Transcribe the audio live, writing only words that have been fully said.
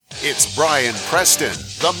It's Brian Preston,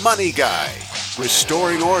 the Money Guy,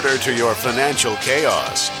 restoring order to your financial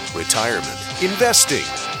chaos, retirement, investing,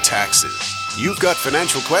 taxes. You've got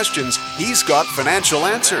financial questions, he's got financial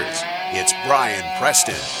answers. It's Brian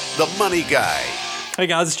Preston, the Money Guy. Hey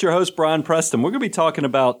guys, it's your host Brian Preston. We're going to be talking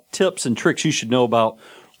about tips and tricks you should know about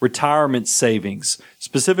retirement savings,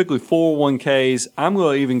 specifically 401ks. I'm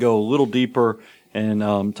going to even go a little deeper and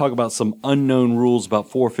talk about some unknown rules about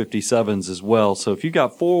 457s as well. So if you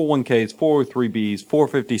got 401ks, 403bs,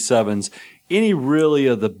 457s, any really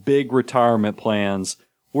of the big retirement plans,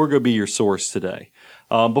 we're going to be your source today.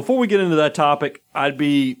 Before we get into that topic, I'd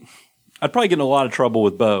probably get in a lot of trouble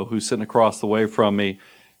with Bo, who's sitting across the way from me,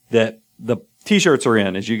 that the T-shirts are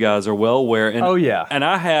in, as you guys are well aware. And, oh, yeah. And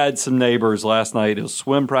I had some neighbors last night. It was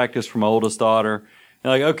swim practice for my oldest daughter. And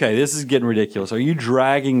like, okay, this is getting ridiculous. Are you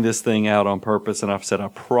dragging this thing out on purpose? And I've said, I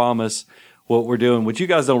promise what we're doing. What you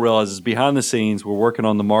guys don't realize is behind the scenes, we're working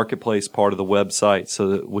on the marketplace part of the website so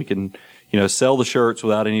that we can, sell the shirts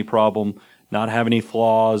without any problem, not have any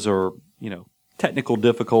flaws or, technical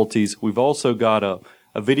difficulties. We've also got a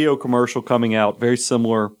video commercial coming out, very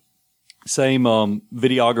similar. Same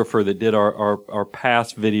videographer that did our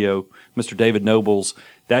past video, Mr. David Nobles.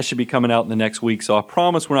 That should be coming out in the next week. So I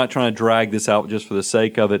promise we're not trying to drag this out just for the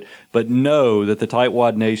sake of it, but know that the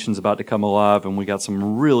Tightwad Nation's about to come alive, and we got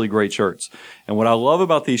some really great shirts. And what I love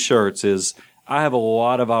about these shirts is I have a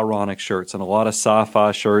lot of ironic shirts and a lot of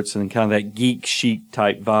sci-fi shirts and kind of that geek chic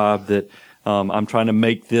type vibe that I'm trying to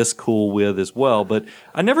make this cool with as well. But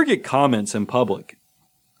I never get comments in public.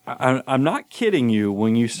 I'm not kidding you.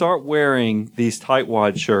 When you start wearing these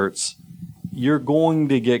Tightwad shirts, you're going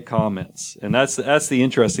to get comments. And that's the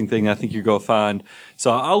interesting thing I think you're going to find.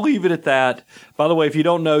 So I'll leave it at that. By the way, if you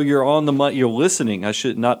don't know, you're listening.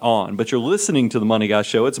 But you're listening to the Money Guy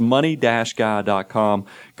Show. It's money-guy.com.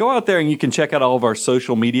 Go out there and you can check out all of our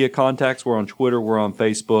social media contacts. We're on Twitter. We're on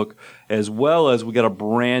Facebook, as well as we got a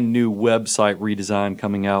brand new website redesign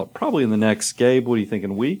coming out probably in the next, Gabe, what are you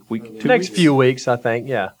thinking, week, 2 weeks? Next few weeks, I think,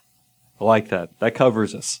 yeah. I like that. That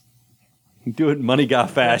covers us. Do it in Money Guy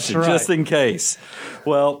fashion, That's right. Just in case.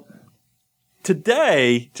 Well,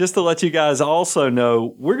 today, just to let you guys also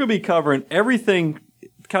know, we're going to be covering everything.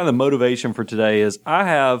 Kind of the motivation for today is I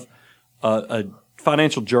have a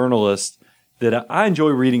financial journalist that I enjoy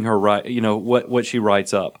reading her write. What she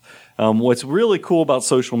writes up. What's really cool about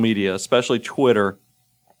social media, especially Twitter,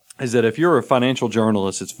 is that if you're a financial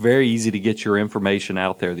journalist, it's very easy to get your information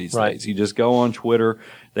out there these days. You just go on Twitter,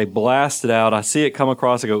 they blast it out. I see it come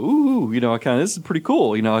across, I go, ooh, this is pretty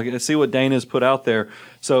cool. I see what Dana's put out there.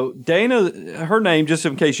 So Dana, her name, just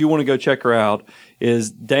in case you want to go check her out,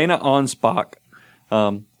 is Dana Onspach.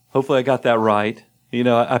 Hopefully I got that right.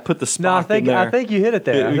 I put the Spock in there. I think you hit it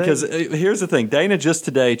there. Because here's the thing. Dana just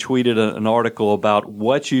today tweeted an article about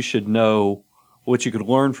what you should know, what you could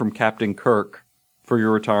learn from Captain Kirk for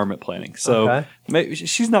your retirement planning. So maybe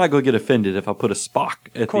she's not going to get offended if I put a Spock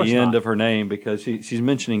at the end of her name, because she's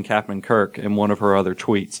mentioning Captain Kirk in one of her other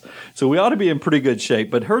tweets. So we ought to be in pretty good shape.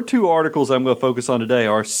 But her 2 articles I'm going to focus on today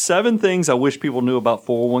are 7 things I wish people knew about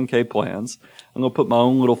 401k plans. I'm going to put my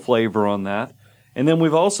own little flavor on that. And then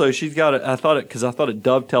she's got it, I thought it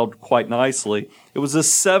dovetailed quite nicely. It was the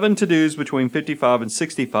 7 to-dos between 55 and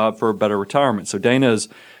 65 for a better retirement. So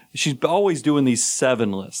she's always doing these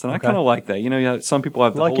 7 lists, and I kind of like that. Some people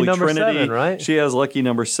have the lucky Holy number Trinity. 7, right? She has lucky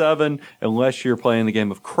number 7, unless you're playing the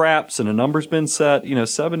game of craps and a number's been set.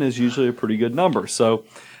 7 is usually a pretty good number. So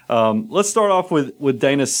let's start off with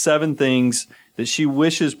Dana's 7 things that she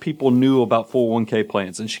wishes people knew about 401k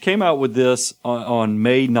plans. And she came out with this on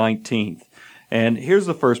May 19th. And here's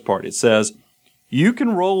the first part. It says, you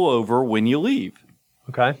can roll over when you leave.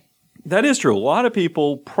 Okay. That is true. A lot of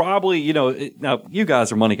people probably, now you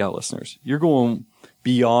guys are Money Guy listeners. You're going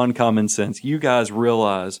beyond common sense. You guys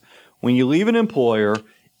realize when you leave an employer,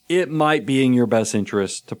 it might be in your best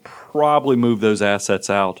interest to probably move those assets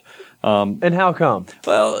out. And how come?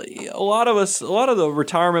 Well, a lot of the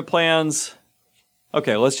retirement plans,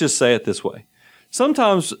 okay, let's just say it this way.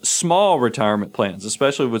 Sometimes small retirement plans,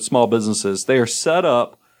 especially with small businesses, they are set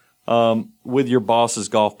up with your boss's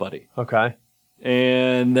golf buddy. Okay.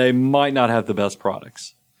 And they might not have the best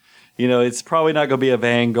products. It's probably not going to be a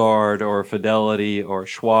Vanguard or a Fidelity or a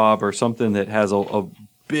Schwab or something that has a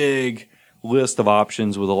big list of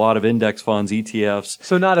options with a lot of index funds, ETFs.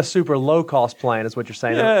 So not a super low-cost plan is what you're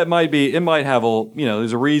saying? Yeah, it might be. It might have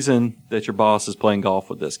there's a reason that your boss is playing golf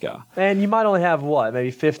with this guy. And you might only have, maybe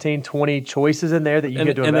 15, 20 choices in there that you get to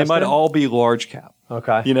invest in? And they might all be large cap.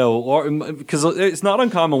 Okay. Because it's not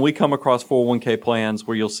uncommon. We come across 401k plans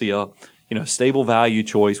where you'll see a stable value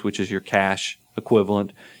choice, which is your cash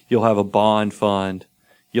equivalent. You'll have a bond fund.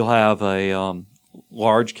 you'll have a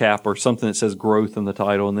large cap or something that says growth in the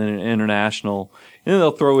title, and then an international, and then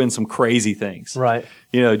they'll throw in some crazy things, Right.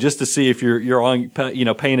 just to see if you're on,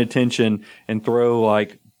 paying attention, and throw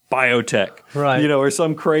like biotech, Right. or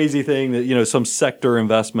some crazy thing that, some sector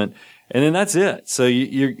investment. And then that's it. So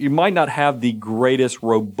you might not have the greatest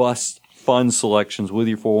robust fund selections with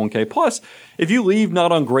your 401k. Plus, if you leave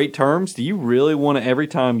not on great terms, do you really want to, every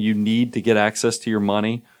time you need to get access to your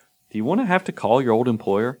money, do you want to have to call your old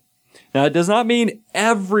employer? Now, it does not mean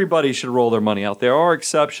everybody should roll their money out. There are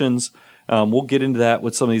exceptions. We'll get into that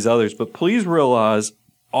with some of these others. But please realize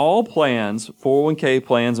all plans, 401k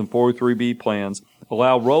plans and 403b plans,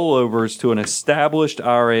 allow rollovers to an established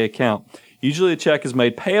IRA account. Usually a check is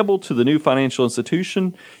made payable to the new financial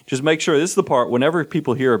institution. Just make sure, this is the part, whenever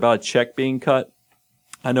people hear about a check being cut,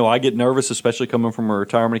 I know I get nervous, especially coming from a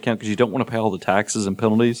retirement account, because you don't want to pay all the taxes and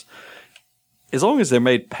penalties. As long as they're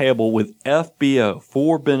made payable with FBO,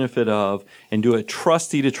 for benefit of, and do a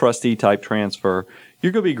trustee-to-trustee type transfer,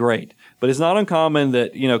 you're going to be great. But it's not uncommon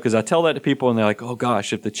that, because I tell that to people and they're like, oh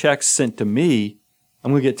gosh, if the check's sent to me, I'm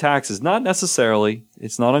going to get taxes. Not necessarily.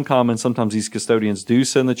 It's not uncommon. Sometimes these custodians do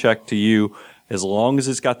send the check to you as long as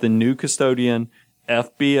it's got the new custodian,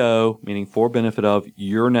 FBO, meaning for benefit of,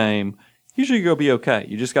 your name. Usually you're going to be okay.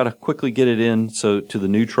 You just got to quickly get it in to the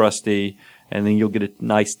new trustee, and then you'll get a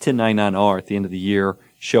nice 1099-R at the end of the year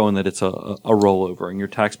showing that it's a rollover, and your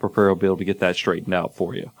tax preparer will be able to get that straightened out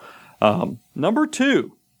for you. Number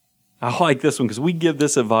 2. I like this one because we give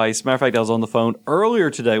this advice. Matter of fact, I was on the phone earlier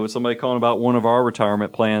today with somebody calling about one of our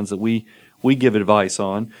retirement plans that we give advice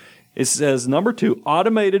on. It says, number 2,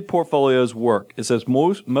 automated portfolios work. It says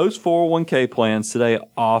most 401k plans today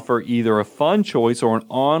offer either a fund choice or an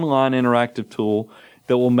online interactive tool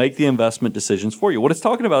that will make the investment decisions for you. What it's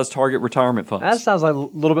talking about is target retirement funds. That sounds like a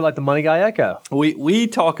little bit like the Money Guy Echo. We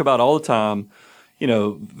talk about all the time.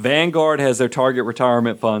 Vanguard has their target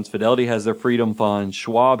retirement funds. Fidelity has their freedom funds.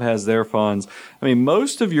 Schwab has their funds. I mean,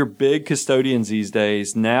 most of your big custodians these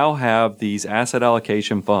days now have these asset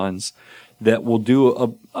allocation funds that will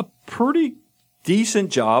do a pretty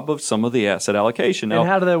decent job of some of the asset allocation. Now, and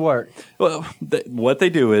how do they work? Well, what they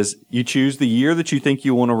do is you choose the year that you think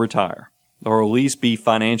you want to retire, or at least be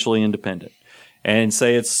financially independent. And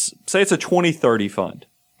say it's a 2030 fund.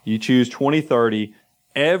 You choose 2030.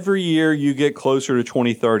 Every year you get closer to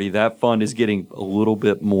 2030, that fund is getting a little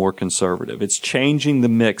bit more conservative. It's changing the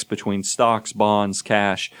mix between stocks, bonds,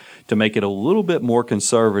 cash to make it a little bit more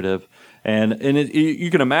conservative. And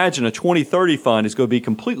you can imagine a 2030 fund is going to be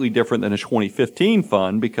completely different than a 2015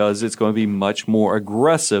 fund because it's going to be much more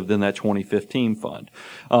aggressive than that 2015 fund.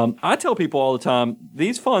 I tell people all the time,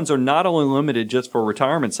 these funds are not only limited just for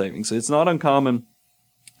retirement savings. It's not uncommon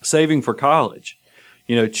saving for college.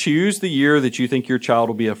 Choose the year that you think your child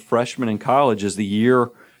will be a freshman in college as the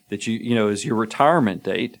year that is your retirement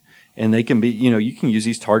date. And they can be, you can use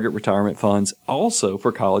these target retirement funds also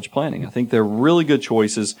for college planning. I think they're really good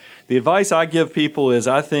choices. The advice I give people is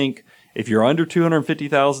I think if you're under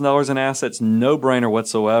 $250,000 in assets, no brainer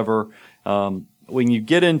whatsoever. When you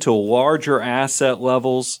get into larger asset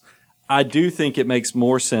levels, I do think it makes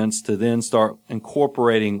more sense to then start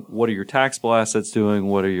incorporating what are your taxable assets doing,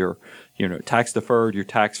 what are your tax deferred, your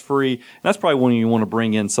tax free. And that's probably when you want to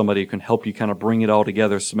bring in somebody who can help you kind of bring it all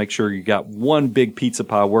together to make sure you got one big pizza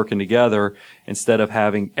pie working together instead of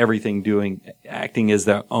having everything acting as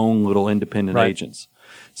their own little independent agents.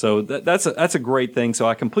 So that's a great thing. So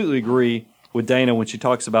I completely agree with Dana when she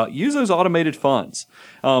talks about use those automated funds.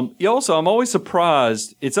 I'm always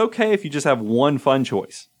surprised. It's okay if you just have one fund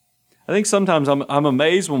choice. I think sometimes I'm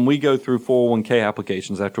amazed when we go through 401k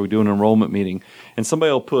applications after we do an enrollment meeting and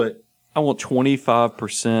somebody will put, I want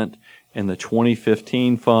 25% in the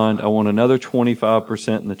 2015 fund. I want another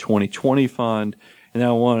 25% in the 2020 fund. And then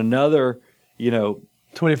I want another,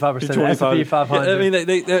 25% S&P 500. I mean,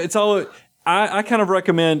 it's all, I kind of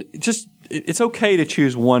recommend just, it's okay to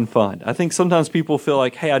choose one fund. I think sometimes people feel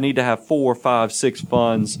like, hey, I need to have 4, 5, 6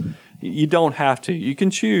 funds. You don't have to. You can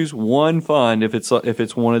choose one fund if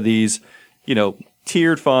it's one of these,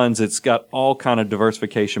 tiered funds. It's got all kind of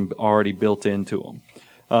diversification already built into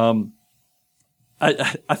them.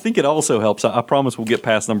 I think it also helps. I promise we'll get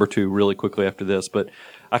past number 2 really quickly after this, but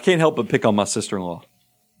I can't help but pick on my sister-in-law.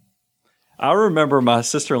 I remember my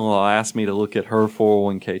sister-in-law asked me to look at her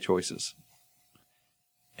 401k choices.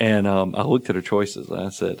 And I looked at her choices and I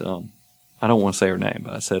said, I don't want to say her name,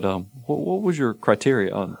 but I said, what was your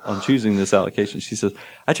criteria on choosing this allocation? She says,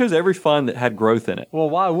 I chose every fund that had growth in it. Well,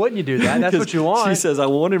 why wouldn't you do that? That's what you want. She says, I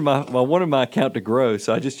wanted my account to grow,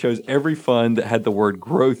 so I just chose every fund that had the word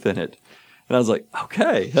growth in it. And I was like,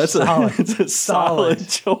 okay, that's it's a solid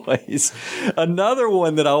choice. Another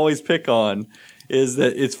one that I always pick on is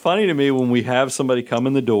that it's funny to me when we have somebody come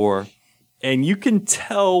in the door and you can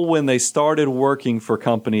tell when they started working for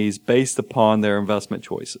companies based upon their investment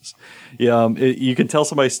choices. You can tell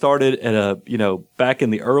somebody started at back in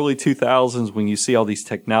the early 2000s when you see all these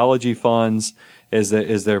technology funds as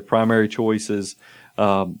their primary choices.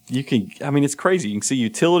 It's crazy. You can see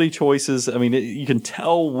utility choices. You can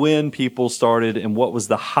tell when people started and what was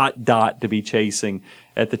the hot dot to be chasing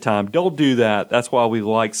at the time. Don't do that. That's why we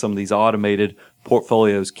like some of these automated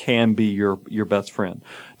portfolios can be your best friend.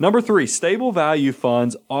 Number 3, stable value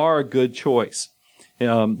funds are a good choice.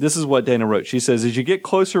 This is what Dana wrote. She says, as you get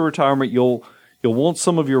closer to retirement, you'll want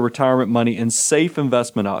some of your retirement money in safe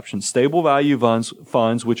investment options. Stable value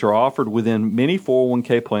funds, which are offered within many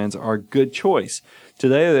 401k plans, are a good choice.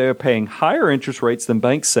 Today, they're paying higher interest rates than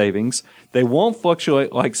bank savings. They won't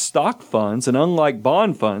fluctuate like stock funds, and unlike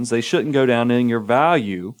bond funds, they shouldn't go down in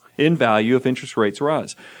value if interest rates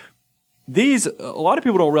rise. A lot of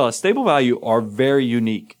people don't realize stable value are very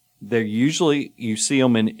unique. They're usually, you see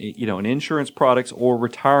them in insurance products or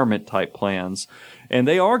retirement type plans, and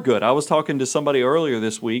they are good. I was talking to somebody earlier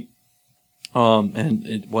this week, and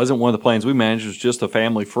it wasn't one of the plans we managed. It was just a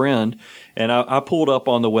family friend, and I pulled up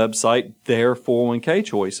on the website their 401k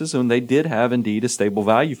choices, and they did have indeed a stable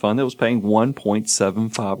value fund that was paying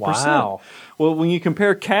 1.75%. Wow. Well, when you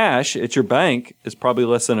compare cash at your bank, it's probably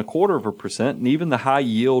less than 0.25%, and even the high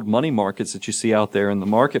yield money markets that you see out there in the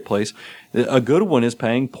marketplace, a good one is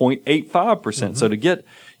paying 0.85%. Mm-hmm. So to get,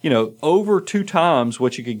 over 2 times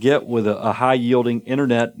what you could get with a high yielding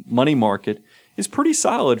internet money market is pretty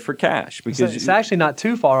solid for cash, because it's actually not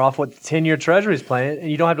too far off what the 10-year Treasury is playing, and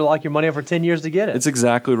you don't have to lock your money up for 10 years to get it. It's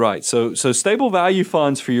exactly right. So stable value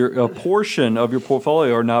funds for a portion of your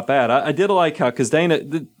portfolio are not bad. I did like how, because Dana,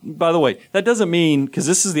 by the way, that doesn't mean, because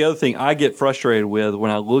this is the other thing I get frustrated with when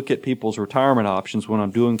I look at people's retirement options when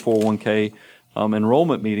I'm doing 401k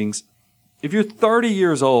enrollment meetings. If you're 30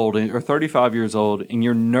 years old or 35 years old and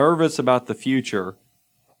you're nervous about the future,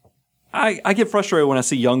 I get frustrated when I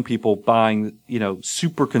see young people buying,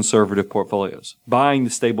 super conservative portfolios, buying the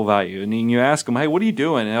stable value. And then you ask them, hey, what are you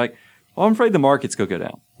doing? And they're like, well, I'm afraid the market's going to go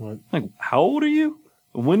down. Right. Like, how old are you?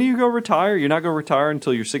 When do you go retire? You're not going to retire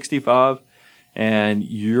until you're 65. And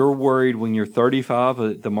you're worried when you're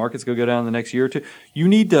 35, the market's going to go down the next year or two. You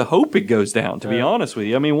need to hope it goes down, to be honest with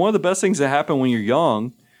you. One of the best things that happen when you're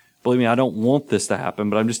young, believe me, I don't want this to happen,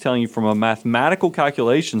 but I'm just telling you from a mathematical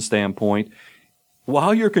calculation standpoint,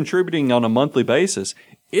 while you're contributing on a monthly basis,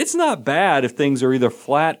 it's not bad if things are either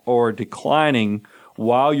flat or declining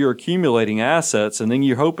while you're accumulating assets, and then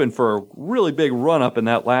you're hoping for a really big run-up in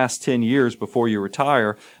that last 10 years before you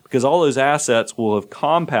retire, because all those assets will have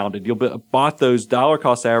compounded. You'll bought those dollar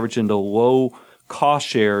cost average into low-cost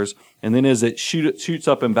shares, and then as it shoots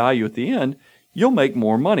up in value at the end, you'll make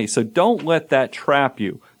more money. So don't let that trap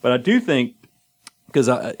you. But I do think, because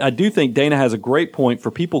I do think Dana has a great point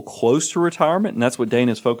for people close to retirement, and that's what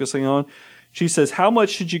Dana is focusing on. She says, how much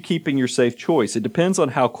should you keep in your safe choice? It depends on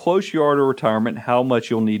how close you are to retirement and how much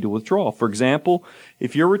you'll need to withdraw. For example,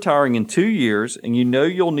 if you're retiring in 2 years and you know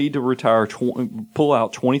you'll need to pull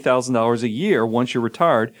out $20,000 a year once you're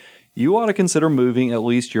retired, you ought to consider moving at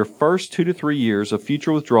least your first 2 to 3 years of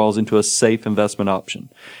future withdrawals into a safe investment option.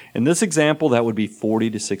 In this example, that would be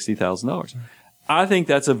 $40,000 to $60,000. I think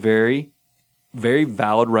that's a very, very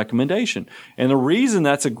valid recommendation. And the reason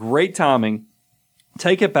that's a great timing,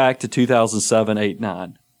 take it back to 2007, 8,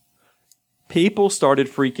 9. People started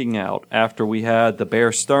freaking out after we had the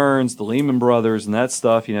Bear Stearns, the Lehman Brothers, and that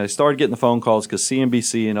stuff. They started getting the phone calls because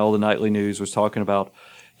CNBC and all the nightly news was talking about,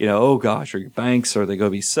 oh gosh, are your banks, are they going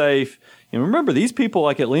to be safe? And remember, these people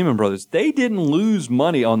like at Lehman Brothers, they didn't lose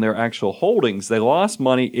money on their actual holdings. They lost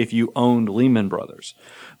money if you owned Lehman Brothers.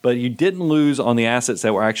 But you didn't lose on the assets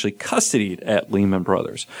that were actually custodied at Lehman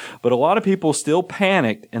Brothers. But a lot of people still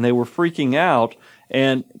panicked and they were freaking out.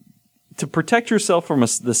 And to protect yourself from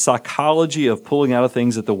the psychology of pulling out of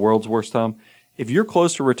things at the world's worst time, if you're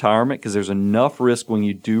close to retirement, because there's enough risk when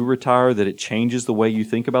you do retire that it changes the way you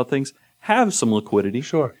think about things, have some liquidity.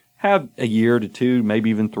 Sure. Have a year to 2,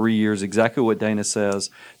 maybe even 3 years, exactly what Dana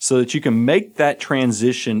says, so that you can make that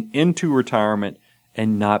transition into retirement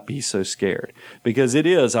and not be so scared. Because it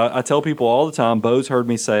is, I tell people all the time, Bo's heard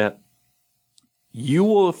me say it, you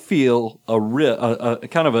will feel a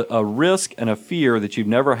kind of a risk and a fear that you've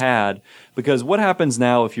never had. Because what happens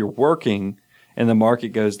now if you're working and the market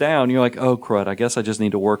goes down, you're like, oh crud, I guess I just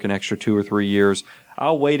need to work an extra 2 or 3 years.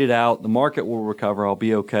 I'll wait it out. The market will recover. I'll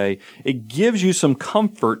be okay. It gives you some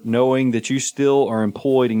comfort knowing that you still are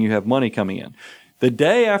employed and you have money coming in. The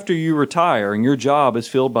day after you retire and your job is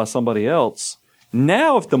filled by somebody else,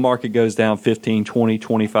 now if the market goes down 15, 20,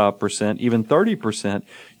 25%, even 30%,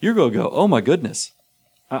 you're going to go, oh my goodness,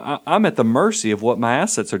 I'm at the mercy of what my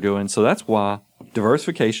assets are doing. So that's why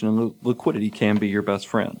diversification and liquidity can be your best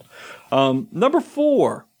friend. Number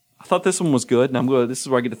 4, I thought this one was good, and this is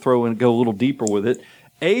where I get to throw in and go a little deeper with it.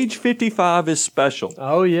 Age 55 is special.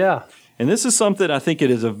 Oh, yeah. And this is something I think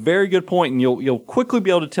it is a very good point, and you'll quickly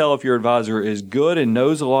be able to tell if your advisor is good and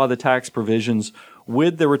knows a lot of the tax provisions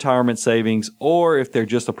with the retirement savings, or if they're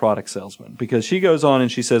just a product salesman. Because she goes on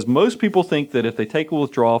and she says, most people think that if they take a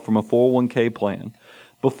withdrawal from a 401k plan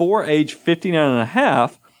before age 59 and a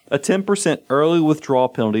half, a 10% early withdrawal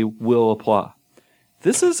penalty will apply.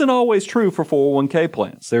 This isn't always true for 401k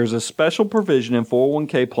plans. There's a special provision in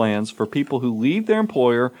 401k plans for people who leave their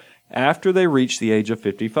employer after they reach the age of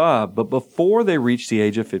 55, but before they reach the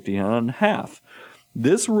age of 59 and a half.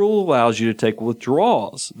 This rule allows you to take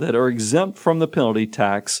withdrawals that are exempt from the penalty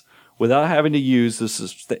tax without having to use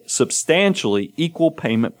the substantially equal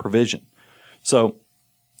payment provision. So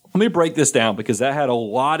let me break this down because that had a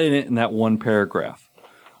lot in it in that one paragraph.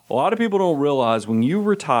 A lot of people don't realize when you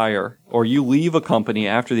retire or you leave a company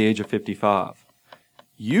after the age of 55,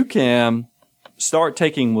 you can start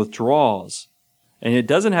taking withdrawals, and it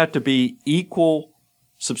doesn't have to be equal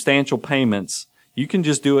substantial payments. You can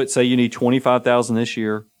just do it, say you need $25,000 this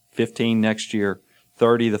year, $15,000 next year,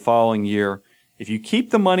 $30,000 the following year. If you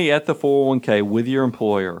keep the money at the 401k with your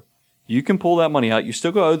employer, you can pull that money out. You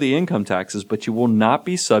still go owe the income taxes, but you will not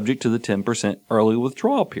be subject to the 10% early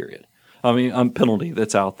withdrawal penalty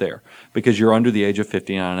that's out there because you're under the age of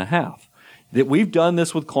 59 and a half. That we've done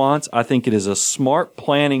this with clients. I think it is a smart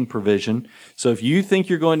planning provision. So if you think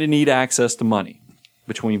you're going to need access to money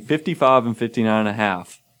between 55 and 59 and a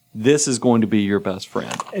half, this is going to be your best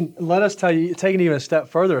friend. And let us tell you, taking even a step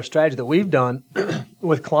further, a strategy that we've done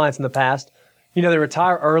with clients in the past, they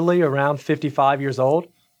retire early around 55 years old.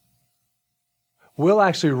 We'll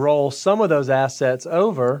actually roll some of those assets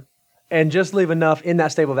over and just leave enough in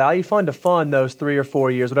that stable value fund to fund those 3 or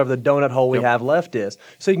 4 years, whatever the donut hole we have left is.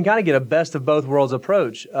 So you can kind of get a best of both worlds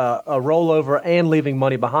approach, a rollover and leaving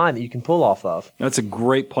money behind that you can pull off of. That's a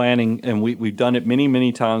great planning, and we've done it many,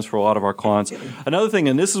 many times for a lot of our clients. Another thing,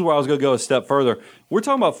 and this is where I was going to go a step further, we're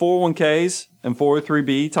talking about 401ks and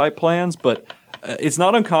 403b type plans, but it's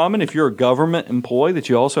not uncommon if you're a government employee that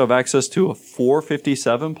you also have access to a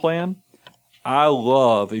 457 plan. I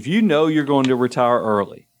love, if you know you're going to retire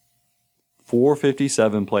early,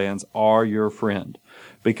 457 plans are your friend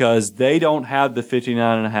because they don't have the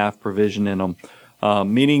 59 and a half provision in them,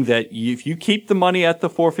 meaning that if you keep the money at the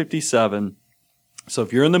 457, so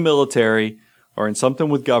if you're in the military or in something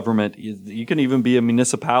with government, you can even be a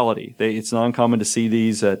municipality. It's not uncommon to see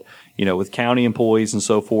these at, with county employees and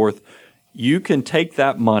so forth. You can take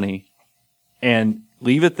that money and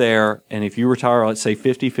leave it there, and if you retire, let's say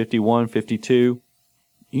 50, 51, 52, you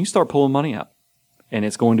can start pulling money out. And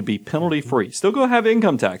it's going to be penalty-free. Still going to have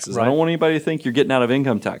income taxes. Right. I don't want anybody to think you're getting out of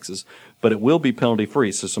income taxes, but it will be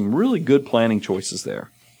penalty-free. So some really good planning choices there.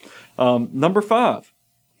 Number 5.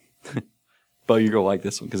 Bo, you're going to like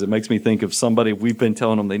this one because it makes me think of somebody we've been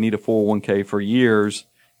telling them they need a 401k for years,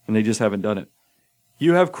 and they just haven't done it.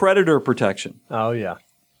 You have creditor protection. Oh, yeah.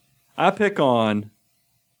 I pick on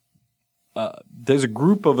there's a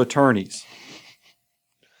group of attorneys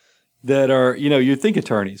that are, you think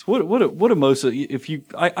attorneys. What are most of,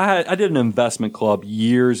 I did an investment club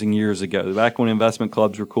years and years ago, back when investment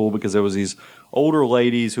clubs were cool because there was these older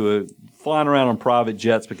ladies who were flying around on private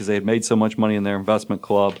jets because they had made so much money in their investment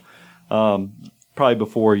club. Probably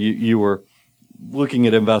before you were looking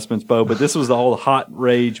at investments, Bo, but this was the whole hot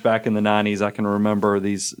rage back in the 90s. I can remember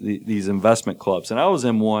these investment clubs, and I was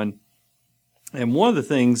in one. And one of the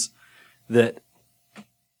things that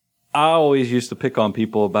I always used to pick on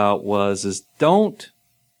people about is don't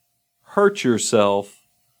hurt yourself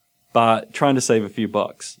by trying to save a few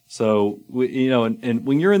bucks. So, and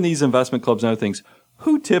when you're in these investment clubs and other things,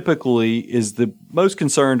 who typically is the most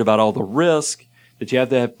concerned about all the risk that you have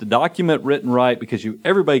to have the document written right because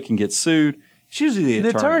everybody can get sued? It's usually the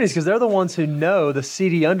attorneys because they're the ones who know the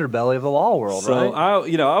seedy underbelly of the law world, right?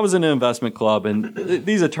 So I was in an investment club, and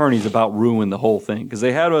these attorneys about ruined the whole thing because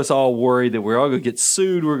they had us all worried that we're all going to get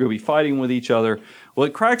sued, we're going to be fighting with each other. Well,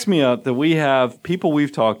 it cracks me up that we have people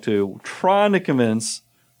we've talked to trying to convince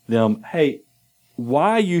them, hey,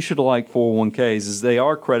 why you should like 401ks is they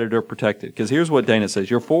are creditor protected. Because here's what Dana says: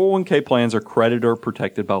 your 401k plans are creditor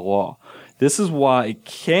protected by law. This is why it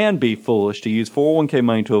can be foolish to use 401k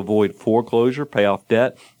money to avoid foreclosure, pay off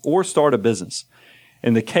debt, or start a business.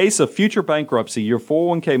 In the case of future bankruptcy, your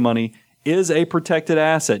 401k money is a protected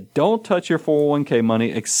asset. Don't touch your 401k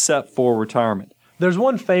money except for retirement. There's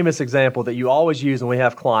one famous example that you always use when we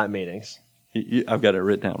have client meetings. I've got it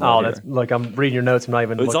written down. Right that's look. I'm reading your notes. I'm not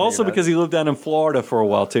even. It's also because he lived down in Florida for a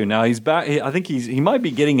while too. Now he's back. I think he might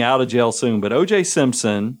be getting out of jail soon. But O.J.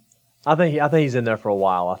 Simpson. I think he's in there for a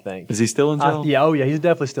while. I think. Is he still in jail? Yeah. He's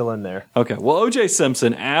definitely still in there. Okay. Well, O.J.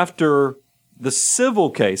 Simpson, after the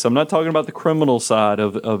civil case, I'm not talking about the criminal side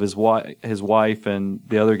of his wife and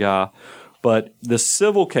the other guy, but the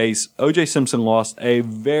civil case, O.J. Simpson lost a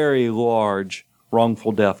very large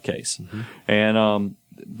wrongful death case, and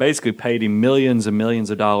basically paid him millions and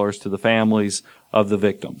millions of dollars to the families of the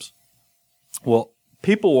victims. Well,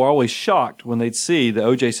 people were always shocked when they'd see that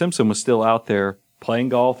O.J. Simpson was still out there playing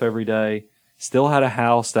golf every day, still had a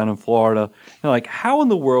house down in Florida. And like, how in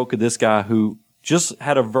the world could this guy who just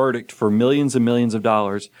had a verdict for millions and millions of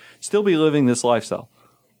dollars still be living this lifestyle?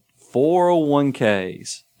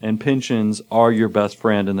 401ks and pensions are your best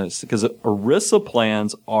friend in this because ERISA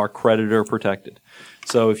plans are creditor protected.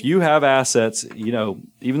 So if you have assets,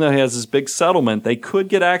 even though he has this big settlement, they could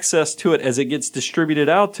get access to it as it gets distributed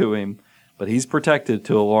out to him, but he's protected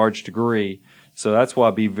to a large degree. So that's why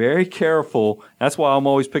be very careful. That's why I'm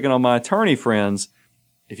always picking on my attorney friends.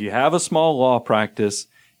 If you have a small law practice,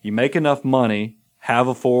 you make enough money, have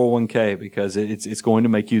a 401k because it's going to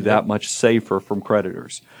make you that much safer from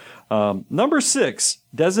creditors. Number 6,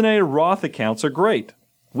 designated Roth accounts are great.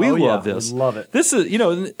 We love this. We love it. This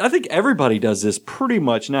is, I think everybody does this pretty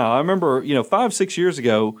much now. I remember, 5-6 years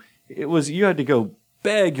ago, it was, you had to go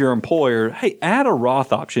beg your employer, hey, add a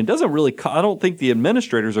Roth option. It doesn't really, I don't think the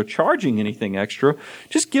administrators are charging anything extra.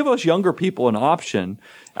 Just give us younger people an option.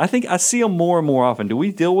 I think I see them more and more often. Do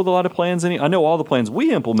we deal with a lot of plans? I know all the plans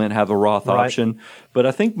we implement have a Roth option, but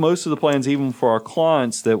I think most of the plans, even for our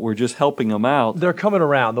clients that we're just helping them out, they're coming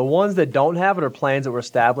around. The ones that don't have it are plans that were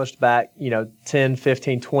established back, 10,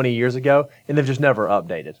 15, 20 years ago, and they've just never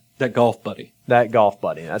updated. That Golf Buddy.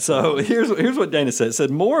 So here's what Dana said. It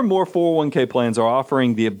said more and more 401k plans are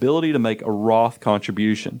offering the ability to make a Roth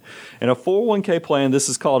contribution. In a 401k plan, this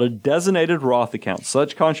is called a designated Roth account.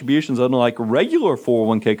 Such contributions, unlike regular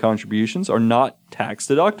 401k contributions, are not tax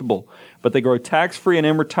deductible, but they grow tax-free, and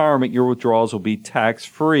in retirement, your withdrawals will be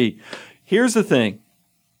tax-free. Here's the thing.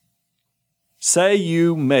 Say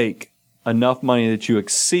you make enough money that you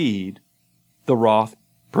exceed the Roth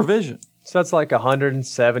provision. So that's like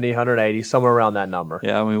 170, 180, somewhere around that number.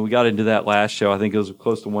 Yeah, we got into that last show. I think it was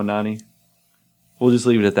close to 190. We'll just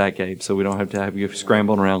leave it at that, Gabe, so we don't have to have you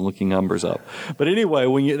scrambling around looking numbers up. But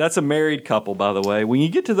anyway, that's a married couple, by the way. When you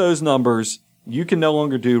get to those numbers, you can no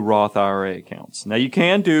longer do Roth IRA accounts. Now, you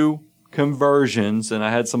can do conversions, and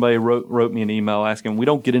I had somebody wrote me an email asking, we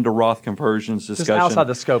don't get into Roth conversions discussion. Just outside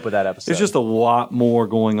the scope of that episode. There's just a lot more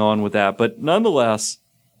going on with that. But nonetheless,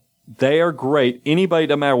 they are great. Anybody,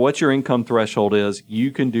 no matter what your income threshold is,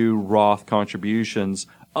 you can do Roth contributions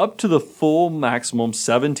up to the full maximum,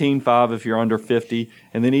 $17,500 if you're under 50,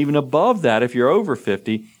 and then even above that if you're over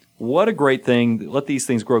 50. What a great thing. Let these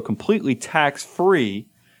things grow completely tax-free.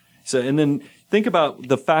 So, and then think about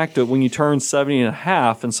the fact that when you turn 70 and a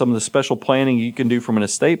half and some of the special planning you can do from an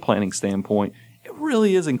estate planning standpoint, it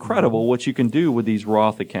really is incredible what you can do with these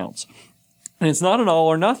Roth accounts. And it's not an all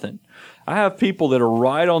or nothing. I have people that are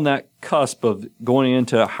right on that cusp of going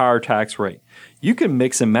into a higher tax rate. You can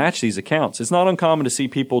mix and match these accounts. It's not uncommon to see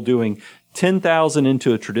people doing $10,000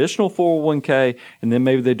 into a traditional 401k, and then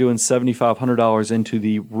maybe they're doing $7,500 into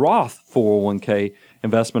the Roth 401k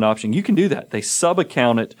investment option. You can do that. They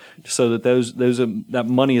sub-account it so that that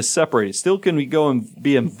money is separated. Still can go and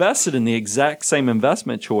be invested in the exact same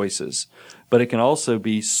investment choices, but it can also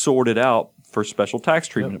be sorted out for special tax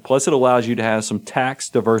treatment. Yep. Plus, it allows you to have some tax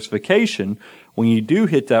diversification when you do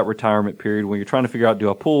hit that retirement period, when you're trying to figure out, do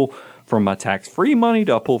I pull from my tax-free money,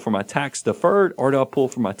 do I pull from my tax-deferred, or do I pull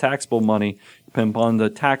from my taxable money, depending upon the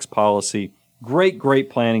tax policy. Great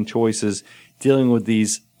planning choices dealing with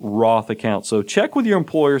these Roth accounts. So check with your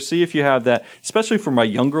employer, see if you have that, especially for my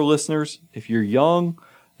younger listeners. If you're young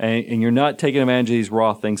and you're not taking advantage of these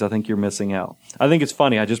Roth things, I think you're missing out. I think it's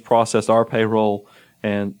funny. I just processed our payroll,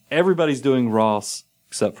 and everybody's doing Roths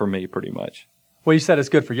except for me, pretty much. Well, you said it's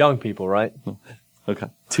good for young people, right? Okay.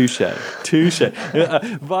 Touche.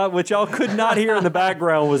 But what y'all could not hear in the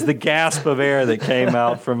background was the gasp of air that came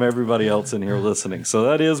out from everybody else in here listening. So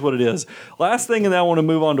that is what it is. Last thing, and then I want to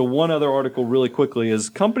move on to one other article really quickly, is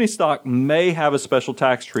company stock may have a special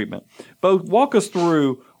tax treatment. But walk us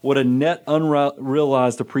through what a net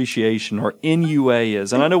unrealized appreciation, or NUA,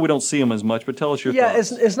 is. And I know we don't see them as much, but tell us your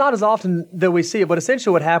thoughts. Yeah, it's not as often that we see it, but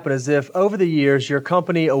essentially what happened is if over the years your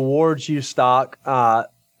company awards you stock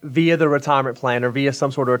via the retirement plan or via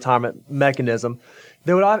some sort of retirement mechanism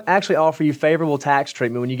that would actually offer you favorable tax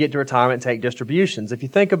treatment when you get to retirement and take distributions. If you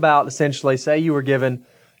think about essentially, say you were given,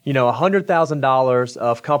 $100,000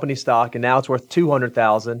 of company stock and now it's worth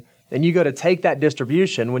 $200,000, and you go to take that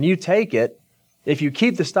distribution. When you take it, if you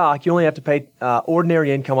keep the stock, you only have to pay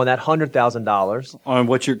ordinary income on that $100,000. On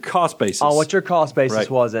what your cost basis. On what your cost basis Right.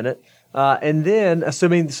 was in it. And then,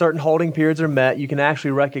 assuming certain holding periods are met, you can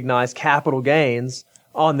actually recognize capital gains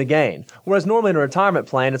on the gain. Whereas normally in a retirement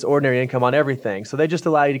plan, it's ordinary income on everything. So they just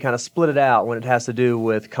allow you to kind of split it out when it has to do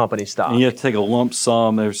with company stock. And you have to take a lump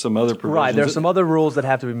sum. There's some other provisions. Right, there's some other rules that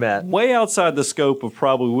have to be met. Way outside the scope of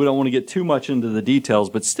probably, we don't want to get too much into the details,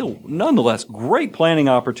 but still, nonetheless, great planning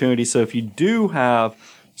opportunity. So if you do have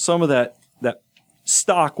some of that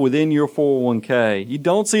stock within your 401k, you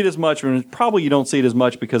don't see it as much, and probably you don't see it as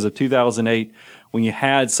much because of 2008 when you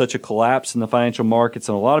had such a collapse in the financial markets,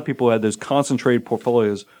 and a lot of people who had those concentrated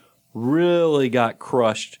portfolios really got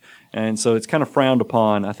crushed. And so it's kind of frowned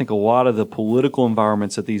upon. I think a lot of the political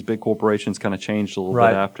environments at these big corporations kind of changed a little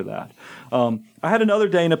bit after that. I had another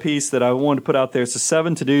Dana piece that I wanted to put out there. It's the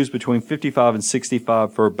 7 to-dos between 55 and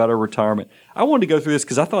 65 for a better retirement. I wanted to go through this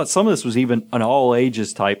because I thought some of this was even an all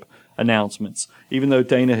ages type announcements, even though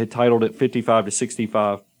Dana had titled it 55 to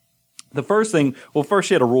 65. The first thing, first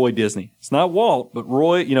she had a Roy Disney. It's not Walt, but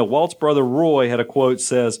Roy, Walt's brother Roy had a quote that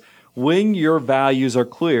says, "When your values are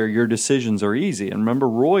clear, your decisions are easy." And remember,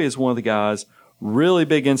 Roy is one of the guys, really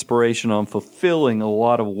big inspiration on fulfilling a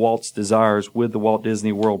lot of Walt's desires with the Walt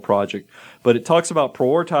Disney World Project. But it talks about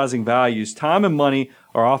prioritizing values. Time and money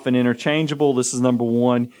are often interchangeable. This is number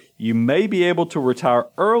one. You may be able to retire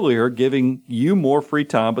earlier, giving you more free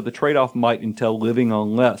time, but the trade-off might entail living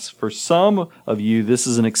on less. For some of you, this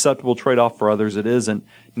is an acceptable trade-off. For others, it isn't.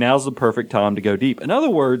 Now's the perfect time to go deep. In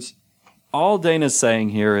other words, all Dana's saying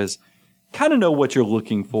here is kind of know what you're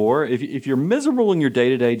looking for. If you're miserable in your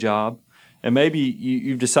day-to-day job, and maybe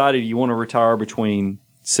you've decided you want to retire between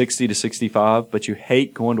 60 to 65, but you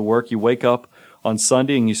hate going to work, you wake up on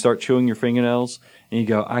Sunday and you start chewing your fingernails, and you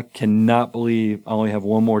go, I cannot believe I only have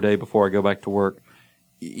one more day before I go back to work.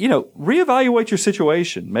 Reevaluate your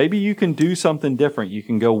situation. Maybe you can do something different. You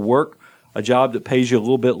can go work a job that pays you a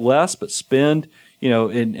little bit less, but spend,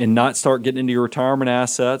 and not start getting into your retirement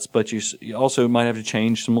assets, but you also might have to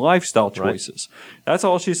change some lifestyle choices. Right. That's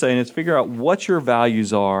all she's saying is figure out what your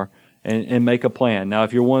values are and make a plan. Now,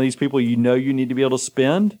 if you're one of these people, you need to be able to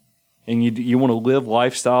spend, and you want to live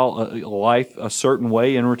life a certain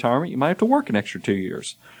way in retirement, you might have to work an extra 2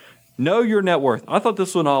 years. Know your net worth. I thought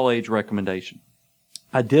this was an all-age recommendation.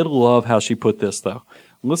 I did love how she put this, though.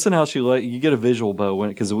 Listen how you get a visual, Bo,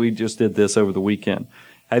 because we just did this over the weekend.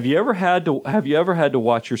 Have you ever had to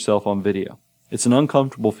watch yourself on video? It's an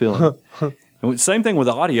uncomfortable feeling. And same thing with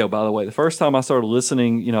audio, by the way. The first time I started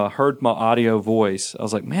listening, I heard my audio voice. I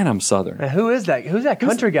was like, man, I'm Southern. Man, who is that? Who's that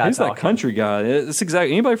country guy Who's talking? that country guy? It's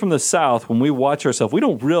exactly anybody from the South. When we watch ourselves, we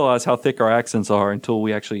don't realize how thick our accents are until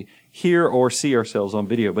we actually hear or see ourselves on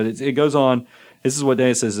video. But it goes on. This is what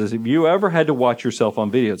Dana says, is if you ever had to watch yourself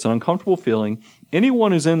on video, it's an uncomfortable feeling.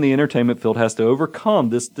 Anyone who's in the entertainment field has to overcome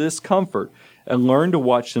this discomfort and learn to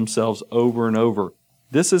watch themselves over and over.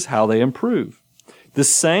 This is how they improve. The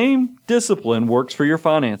same discipline works for your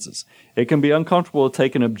finances. It can be uncomfortable to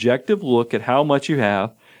take an objective look at how much you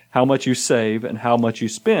have, how much you save, and how much you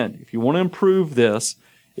spend. If you want to improve this,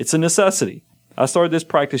 it's a necessity. I started this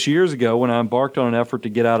practice years ago when I embarked on an effort to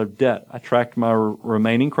get out of debt. I tracked my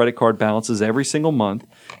remaining credit card balances every single month.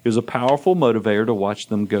 It was a powerful motivator to watch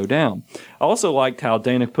them go down. I also liked how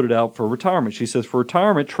Dana put it out for retirement. She says, for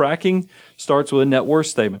retirement, tracking starts with a net worth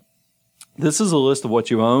statement. This is a list of what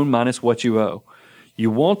you own minus what you owe. You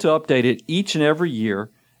want to update it each and every year.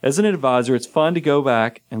 As an advisor, it's fun to go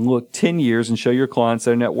back and look 10 years and show your clients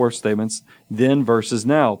their net worth statements then versus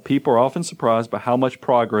now. People are often surprised by how much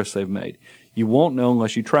progress they've made. You won't know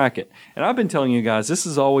unless you track it. And I've been telling you guys, this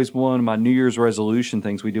is always one of my New Year's resolution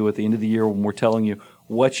things we do at the end of the year when we're telling you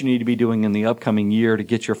what you need to be doing in the upcoming year to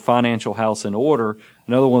get your financial house in order.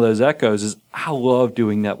 Another one of those echoes is I love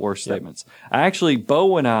doing net worth statements. Actually,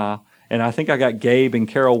 Bo and I think I got Gabe and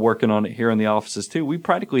Carol working on it here in the offices too. We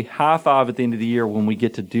practically high five at the end of the year when we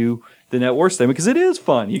get to do the net worth statement because it is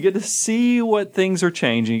fun. You get to see what things are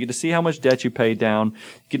changing. You get to see how much debt you paid down.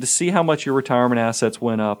 You get to see how much your retirement assets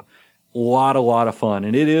went up. A lot of fun.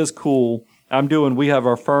 And it is cool. We have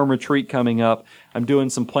our firm retreat coming up. I'm doing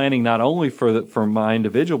some planning not only for my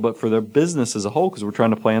individual, but for the business as a whole because we're trying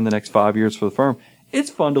to plan the next 5 years for the firm. It's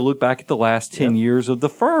fun to look back at the last 10 years of the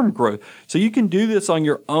firm growth. So you can do this on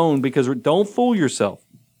your own because don't fool yourself.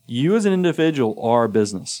 You as an individual are a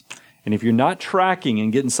business. And if you're not tracking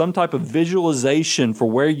and getting some type of visualization for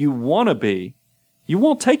where you want to be, you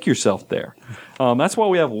won't take yourself there. That's why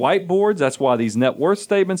we have whiteboards. That's why these net worth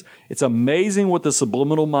statements. It's amazing what the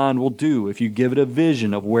subliminal mind will do if you give it a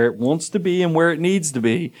vision of where it wants to be and where it needs to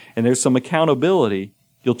be, and there's some accountability,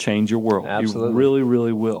 you'll change your world. Absolutely. You really,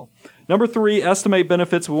 really will. Number 3, estimate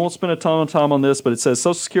benefits. We won't spend a ton of time on this, but it says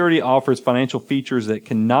Social Security offers financial features that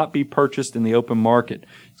cannot be purchased in the open market.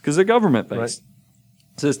 It's because they're government-based. Right.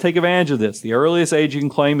 It says take advantage of this. The earliest age you can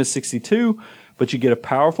claim is 62, but you get a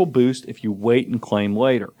powerful boost if you wait and claim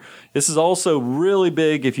later. This is also really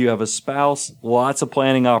big if you have a spouse. Lots of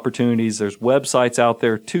planning opportunities. There's websites out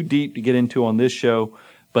there too deep to get into on this show.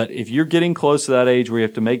 But if you're getting close to that age where you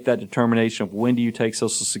have to make that determination of when do you take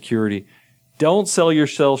Social Security, don't sell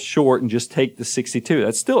yourself short and just take the 62.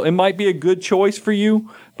 That's still, it might be a good choice for you,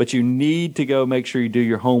 but you need to go make sure you do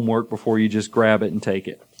your homework before you just grab it and take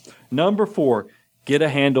it. Number 4, get a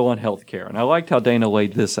handle on healthcare. And I liked how Dana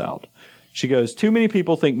laid this out. She goes, too many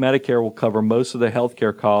people think Medicare will cover most of their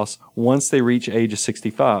healthcare costs once they reach age of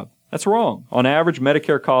 65. That's wrong. On average,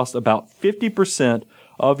 Medicare costs about 50%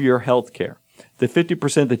 of your healthcare. The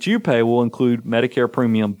 50% that you pay will include Medicare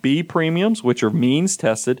Premium B premiums, which are means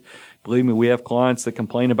tested. Believe me, we have clients that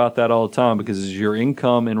complain about that all the time because as your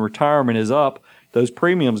income in retirement is up, those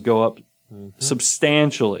premiums go up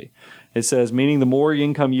substantially. It says, meaning the more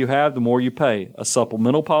income you have, the more you pay. A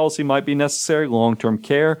supplemental policy might be necessary, long-term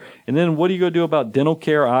care. And then what are you going to do about dental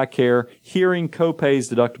care, eye care, hearing, co-pays,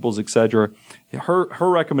 deductibles, etc.? Her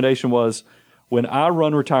recommendation was, when I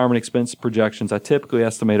run retirement expense projections, I typically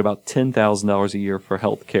estimate about $10,000 a year for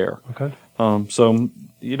health care. Okay. So,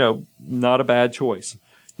 not a bad choice.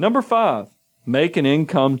 Number 5, make an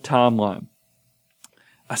income timeline.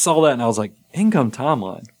 I saw that and I was like, income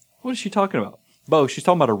timeline? What is she talking about? Bo, she's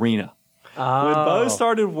talking about Arena. Oh. When Bo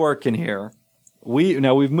started working here,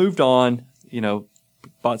 we've moved on,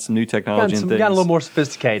 bought some new technology and things. Got a little more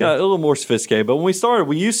sophisticated. Got a little more sophisticated. But when we started,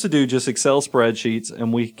 we used to do just Excel spreadsheets,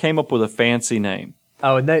 and we came up with a fancy name.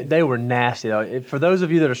 Oh, and they were nasty, though. For those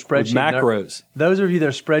of you that are spreadsheet macros. Those of you that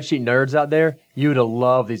are spreadsheet nerds out there, you would have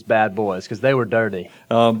loved these bad boys because they were dirty.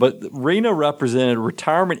 But RENA represented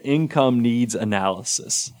Retirement Income Needs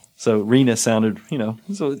Analysis. So RENA sounded,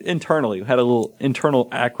 so internally, had a little internal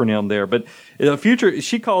acronym there. But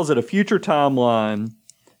she calls it a future timeline,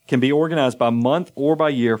 can be organized by month or by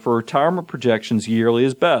year. For retirement projections, yearly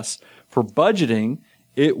is best. For budgeting,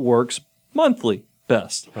 it works monthly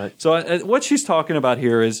best. Right. So what she's talking about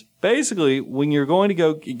here is basically when you're going to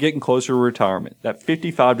go getting closer to retirement, that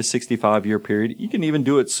 55 to 65 year period, you can even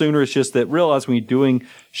do it sooner. It's just that realize when you're doing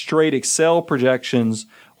straight Excel projections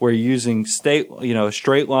where you're using a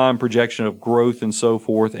straight line projection of growth and so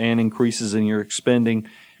forth and increases in your spending,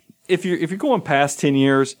 if you're going past 10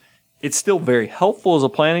 years, it's still very helpful as a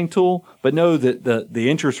planning tool, but know that the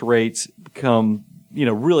interest rates become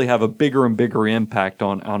really have a bigger and bigger impact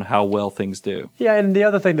on how well things do. Yeah, and the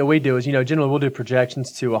other thing that we do is, generally we'll do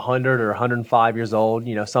projections to 100 or 105 years old,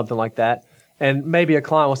 something like that. And maybe a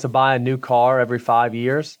client wants to buy a new car every 5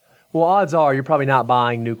 years. Well, odds are you're probably not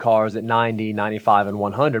buying new cars at 90, 95, and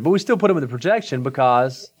 100. But we still put them in the projection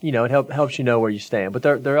because, it helps you know where you stand. But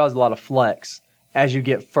there is a lot of flex as you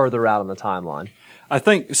get further out on the timeline. I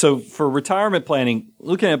think so. For retirement planning,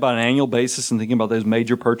 looking at it by an annual basis and thinking about those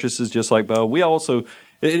major purchases, just like Bo,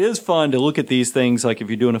 it is fun to look at these things. Like if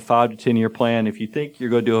you're doing a 5 to 10 year plan, if you think you're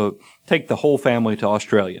going to take the whole family to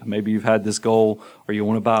Australia, maybe you've had this goal, or you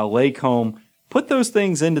want to buy a lake home. Put those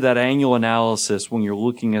things into that annual analysis when you're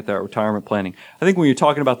looking at that retirement planning. I think when you're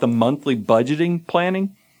talking about the monthly budgeting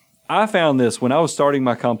planning, I found this when I was starting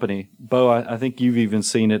my company. Bo, I think you've even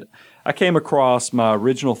seen it. I came across my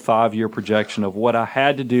original 5-year projection of what I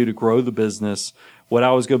had to do to grow the business, what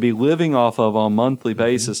I was going to be living off of on a monthly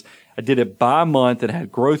basis. I did it by month. It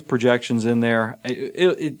had growth projections in there.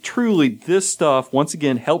 It truly, this stuff, once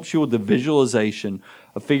again, helps you with the visualization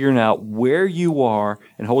of figuring out where you are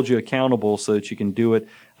and hold you accountable so that you can do it.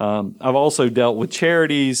 I've also dealt with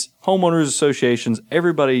charities, homeowners associations.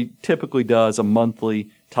 Everybody typically does a monthly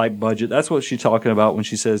type budget. That's what she's talking about when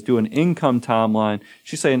she says do an income timeline.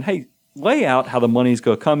 She's saying, hey, lay out how the money's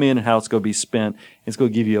going to come in and how it's going to be spent. It's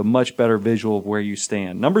going to give you a much better visual of where you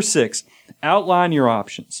stand. Number 6, outline your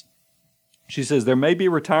options. She says there may be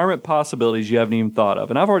retirement possibilities you haven't even thought of.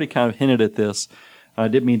 And I've already kind of hinted at this. I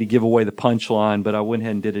didn't mean to give away the punchline, but I went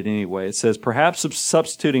ahead and did it anyway. It says perhaps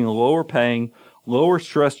substituting a lower paying, lower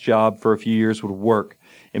stress job for a few years would work.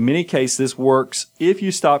 In many cases, this works if you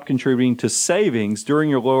stop contributing to savings during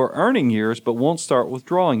your lower earning years, but won't start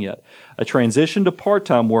withdrawing yet. A transition to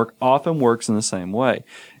part-time work often works in the same way.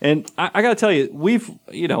 And I got to tell you, we've,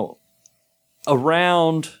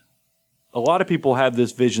 around a lot of people have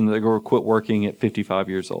this vision that they're going to quit working at 55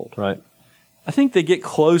 years old. Right. I think they get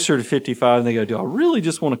closer to 55 and they go, do I really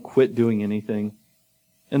just want to quit doing anything?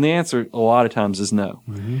 And the answer a lot of times is no.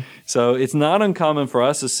 Mm-hmm. So it's not uncommon for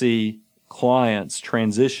us to see clients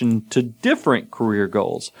transition to different career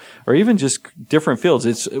goals or even just different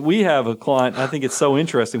fields. We have a client, I think it's so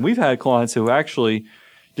interesting. We've had clients who actually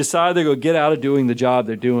decide they're going to get out of doing the job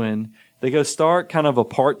they're doing. They go start kind of a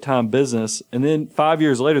part-time business, and then 5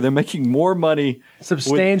 years later, they're making more money.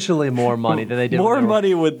 Substantially more money than they did. More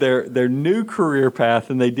money with their new career path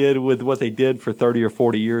than they did with what they did for 30 or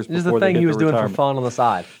 40 years before they hit the retirement. This is the thing he was doing for fun on the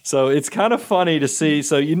side. So it's kind of funny to see.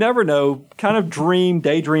 So you never know. Kind of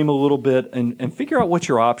daydream a little bit and figure out what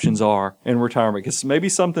your options are in retirement. Because maybe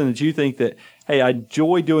something that you think that, hey, I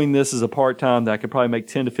enjoy doing this as a part-time that I could probably make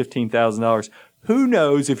 $10,000 to $15,000. Who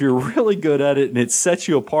knows, if you're really good at it and it sets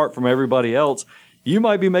you apart from everybody else, you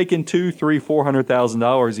might be making $200,000, $300,000,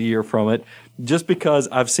 $400,000 a year from it, just because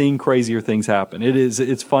I've seen crazier things happen.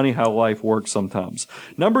 It's funny how life works sometimes.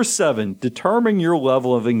 Number 7, determine your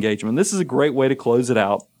level of engagement. This is a great way to close it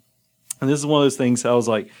out. And this is one of those things I was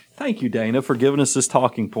like, thank you, Dana, for giving us this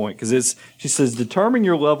talking point. Because she says, determine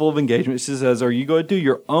your level of engagement. She says, are you going to do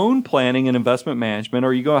your own planning and investment management, or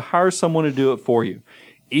are you going to hire someone to do it for you?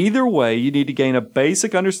 Either way, you need to gain a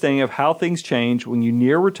basic understanding of how things change when you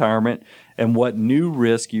near retirement and what new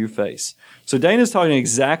risk you face. So Dana's talking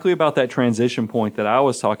exactly about that transition point that I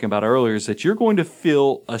was talking about earlier, is that you're going to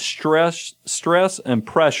feel a stress and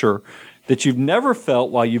pressure that you've never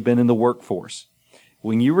felt while you've been in the workforce.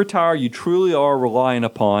 When you retire, you truly are relying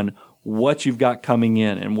upon what you've got coming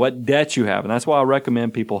in and what debt you have. And that's why I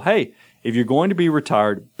recommend people, hey, if you're going to be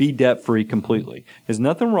retired, be debt-free completely. There's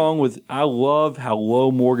nothing wrong with, I love how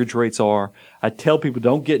low mortgage rates are. I tell people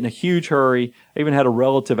don't get in a huge hurry. I even had a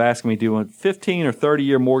relative ask me, doing 15 or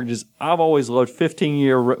 30-year mortgages. I've always loved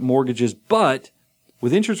 15-year mortgages, but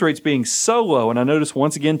with interest rates being so low, and I noticed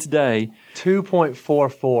once again today,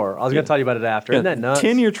 2.44. I was going to tell you about it after. Isn't that nuts?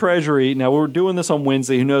 10-year Treasury, now we're doing this on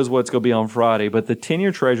Wednesday. Who knows what's going to be on Friday, but the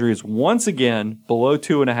 10-year Treasury is once again below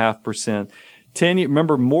 2.5%.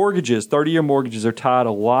 Remember, mortgages, 30-year mortgages are tied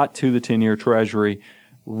a lot to the 10-year Treasury.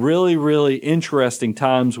 Really, really interesting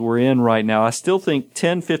times we're in right now. I still think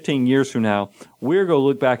 10, 15 years from now, we're going to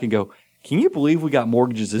look back and go, can you believe we got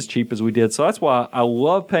mortgages as cheap as we did? So that's why I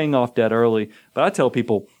love paying off debt early. But I tell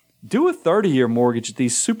people, do a 30-year mortgage at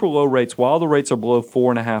these super low rates while the rates are below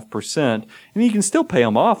 4.5%. And you can still pay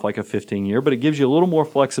them off like a 15-year, but it gives you a little more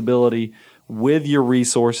flexibility with your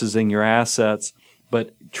resources and your assets.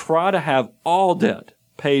 But try to have all debt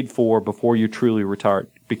paid for before you're truly retired.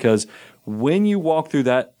 Because when you walk through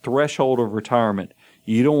that threshold of retirement,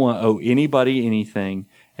 you don't want to owe anybody anything.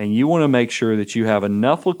 And you want to make sure that you have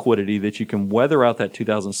enough liquidity that you can weather out that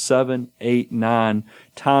 2007, 8, 9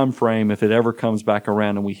 time frame if it ever comes back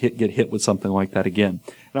around and we get hit with something like that again.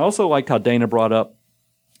 And I also liked how Dana brought up,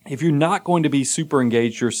 if you're not going to be super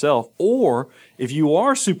engaged yourself, or if you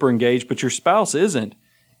are super engaged but your spouse isn't,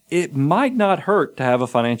 it might not hurt to have a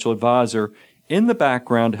financial advisor in the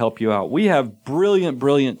background to help you out. We have brilliant,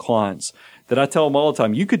 brilliant clients that I tell them all the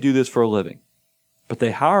time, you could do this for a living. But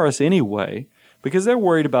they hire us anyway because they're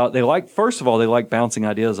worried about, first of all, they like bouncing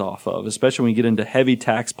ideas off of, especially when you get into heavy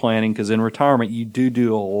tax planning, because in retirement, you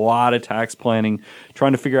do a lot of tax planning,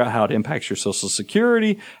 trying to figure out how it impacts your Social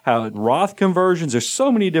Security, how Roth conversions. There's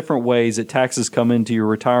so many different ways that taxes come into your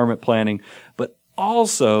retirement planning, but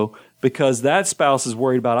also because that spouse is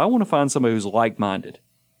worried about, I want to find somebody who's like-minded,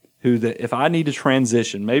 who that if I need to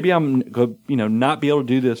transition, maybe I'm not be able to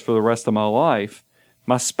do this for the rest of my life,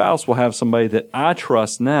 my spouse will have somebody that I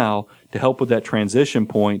trust now to help with that transition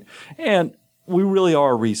point. And we really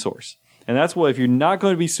are a resource. And that's why if you're not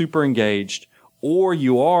going to be super engaged, or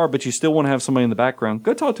you are, but you still want to have somebody in the background,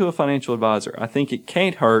 go talk to a financial advisor. I think it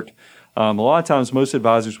can't hurt. A lot of times, most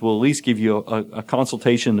advisors will at least give you a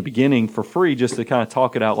consultation in the beginning for free just to kind of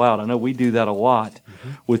talk it out loud. I know we do that a lot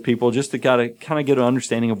with people just to kind of get an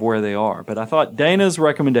understanding of where they are. But I thought Dana's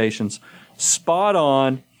recommendations, spot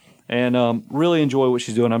on, and really enjoy what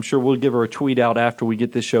she's doing. I'm sure we'll give her a tweet out after we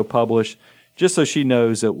get this show published just so she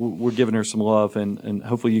knows that we're giving her some love, and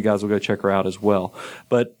hopefully you guys will go check her out as well.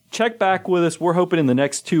 But check back with us. We're hoping in the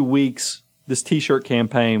next 2 weeks, this T-shirt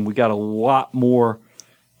campaign, we got a lot more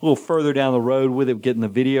a little further down the road with it, getting the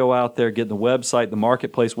video out there, getting the website, the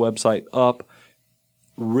Marketplace website up.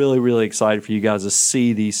 Really, really excited for you guys to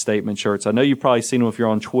see these statement shirts. I know you've probably seen them if you're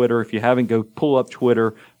on Twitter. If you haven't, go pull up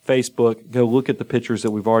Twitter, Facebook, go look at the pictures that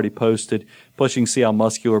we've already posted. Plus, you can see how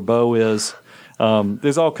muscular Bo is.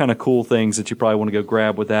 There's all kind of cool things that you probably want to go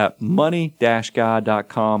grab with that.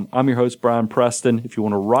 Money-guy.com. I'm your host, Brian Preston. If you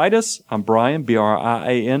want to write us, I'm Brian,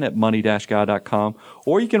 Brian, at money-guy.com.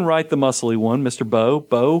 Or you can write the muscly one, Mr.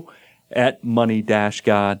 Bo at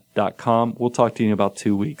money-guy.com. We'll talk to you in about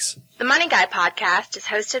 2 weeks. The Money Guy podcast is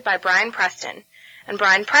hosted by Brian Preston, and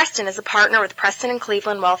Brian Preston is a partner with Preston &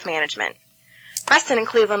 Cleveland Wealth Management. Preston &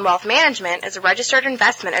 Cleveland Wealth Management is a registered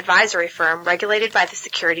investment advisory firm regulated by the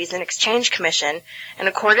Securities and Exchange Commission in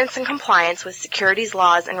accordance and compliance with securities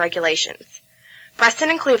laws and regulations.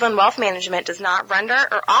 Preston & Cleveland Wealth Management does not render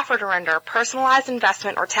or offer to render personalized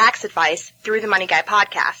investment or tax advice through the Money Guy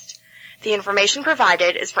podcast. The information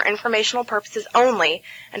provided is for informational purposes only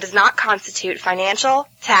and does not constitute financial,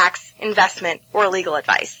 tax, investment, or legal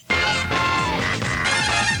advice.